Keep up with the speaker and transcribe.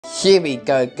Here we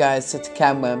go, guys, it's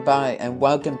Camron and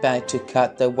welcome back to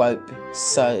Cut the Rope.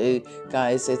 So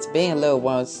guys, it's been a little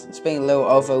while, it's been a little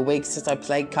over a week since I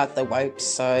played Cut the Rope,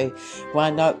 so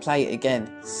why not play it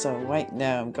again? So right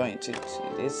now I'm going to do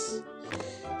this.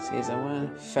 Season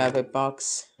 1, fabric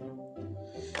box,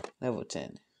 level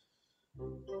 10.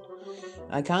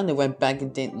 I kinda went back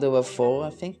and did level 4, I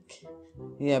think.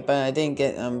 Yeah, but I didn't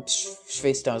get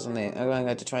 3 stars on it. I'm going to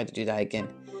have to try to do that again.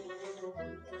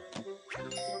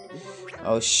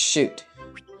 Oh shoot.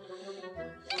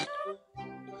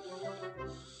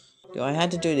 Do I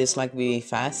have to do this like really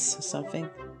fast or something?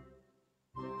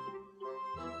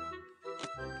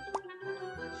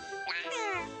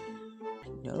 I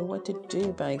know what to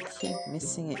do, but I keep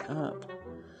messing it up.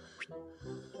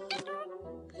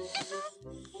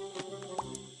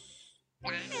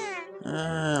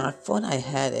 I thought I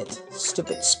had it.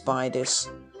 Stupid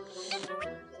spiders.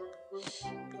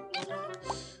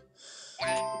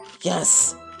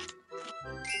 Yes!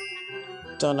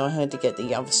 Don't know how to get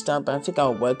the other stuff, but I think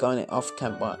I'll work on it off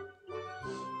camera.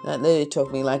 That literally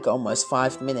took me like almost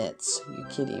 5 minutes. You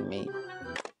kidding me?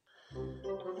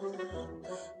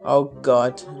 Oh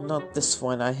god, not this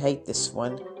one. I hate this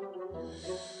one.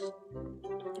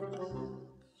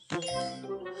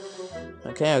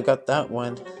 Okay, I got that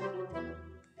one.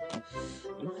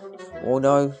 Oh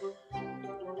no.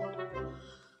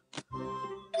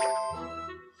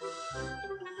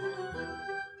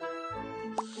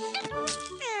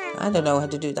 I don't know how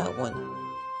to do that one.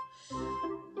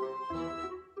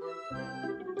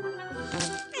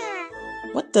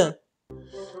 What the?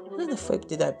 Where the frick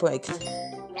did that break?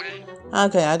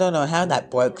 Okay, I don't know how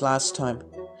that broke last time.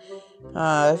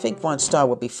 I think 1 star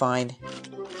would be fine.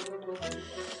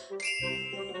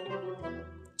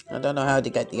 I don't know how to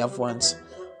get the other ones.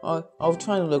 I'll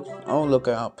try to look. I'll look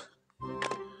it up.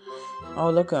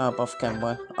 I'll look it up off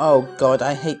camera. Oh god,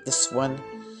 I hate this one.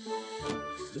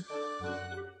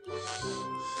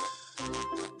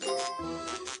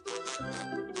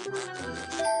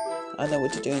 I know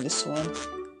what to do in this one.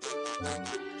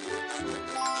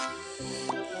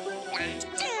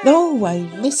 No, I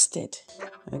missed it.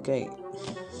 Okay,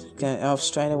 get it off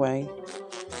straight away.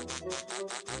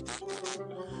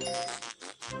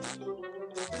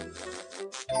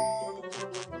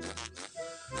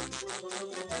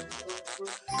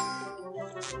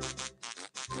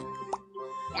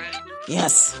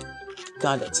 Yes,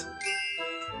 got it.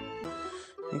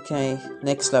 Okay,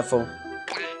 next level.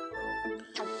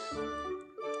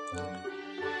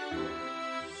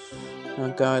 Oh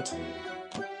god.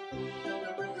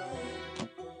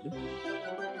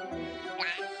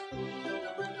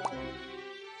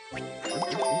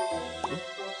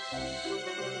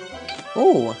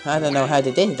 Oh, I don't know how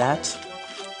to do that.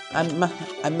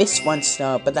 I missed 1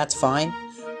 star, but that's fine.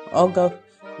 I'll go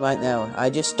right now. I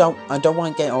don't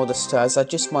want to get all the stars. I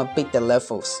just want to beat the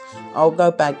levels. I'll go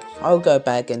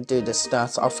back and do the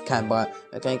stars off camera.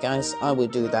 Okay guys, I will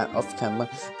do that off camera.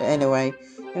 But anyway,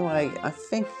 I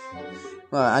think,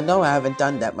 well, I know I haven't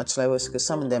done that much levels because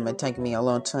some of them are taking me a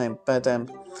long time, but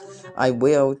I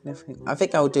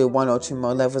think I'll do 1 or 2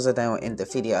 more levels a day in the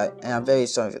video, and I'm very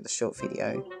sorry for the short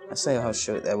video. I'll say how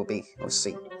short that will be. We'll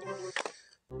see.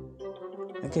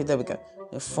 Okay, there we go.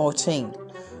 14.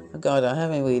 Oh god, I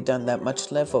haven't really done that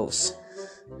much levels.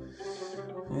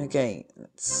 Okay,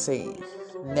 let's see.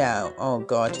 Now, oh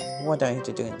god, what do I have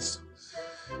to do in this?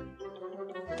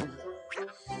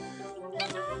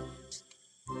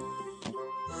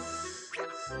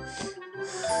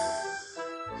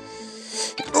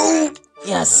 Oh,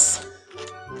 yes!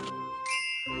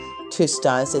 2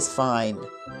 stars is fine.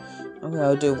 Okay,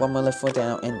 I'll do 1 more level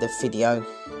down in the video.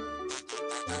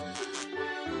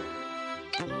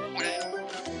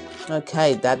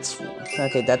 Okay, that's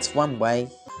 1 way.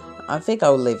 I think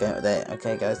I'll leave it there.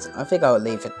 Okay guys, I think I'll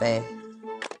leave it there.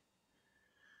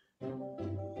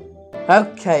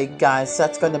 Okay guys,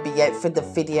 that's gonna be it for the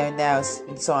video now.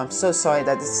 So I'm so sorry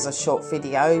that this is a short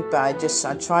video, but I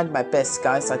tried my best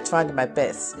guys. I tried my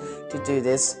best to do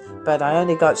this, but I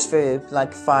only got through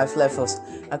like 5 levels.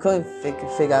 I couldn't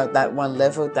figure out that 1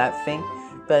 level, that thing.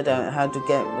 But how to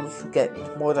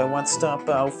get more than 1 star,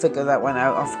 but I'll figure that one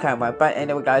out off camera. But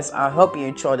anyway guys, I hope you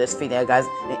enjoyed this video guys,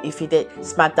 and if you did,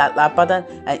 smash that like button,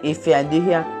 and if you are new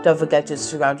here, don't forget to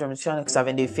subscribe to my channel because I have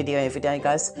a new video every day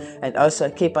guys, and also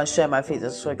keep on sharing my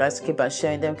videos so guys, keep on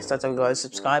sharing them because that's how we grow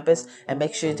subscribers, and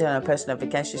make sure you turn on post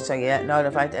notifications so you get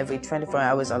notified every 24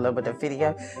 hours I upload a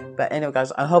video. But anyway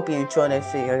guys, I hope you enjoyed this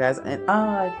video guys, and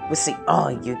I will see all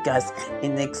you guys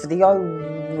in the next video.